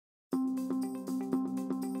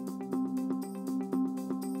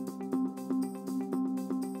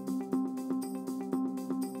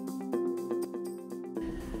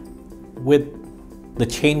with the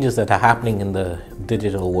changes that are happening in the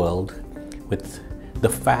digital world, with the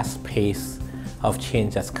fast pace of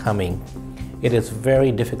change that's coming, it is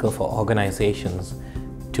very difficult for organizations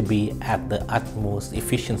to be at the utmost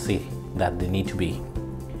efficiency that they need to be.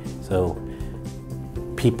 So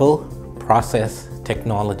people, process,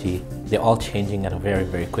 technology, they're all changing at a very,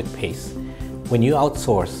 very quick pace. When you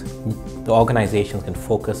outsource, the organizations can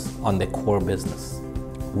focus on their core business,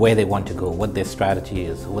 where they want to go, what their strategy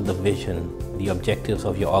is, what the vision, the objectives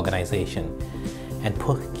of your organization, and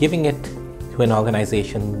giving it to an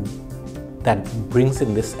organization that brings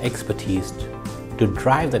in this expertise to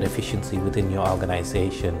drive that efficiency within your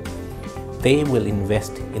organization. They will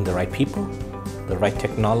invest in the right people, the right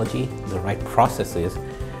technology, the right processes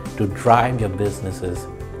to drive your businesses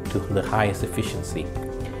to the highest efficiency.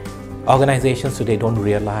 Organizations today don't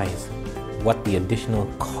realize what the additional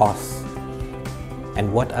costs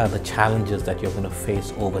and what are the challenges that you're going to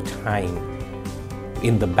face over time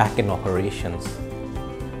in the back-end operations.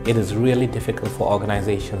 It is really difficult for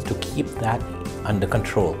organizations to keep that under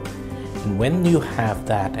control. And when you have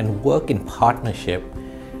that and work in partnership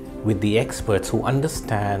with the experts who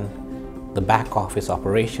understand the back office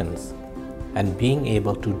operations and being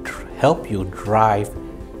able to help you drive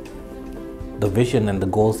the vision and the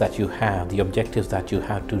goals that you have, the objectives that you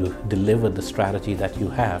have to deliver the strategy that you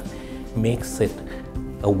have, makes it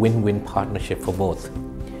a win-win partnership for both.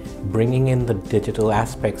 Bringing in the digital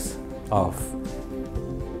aspects of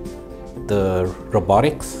the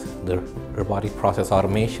robotics, the robotic process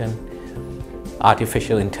automation,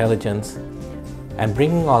 artificial intelligence, and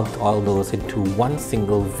bringing all those into one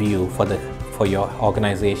single view for your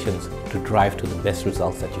organizations to drive to the best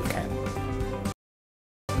results that you can.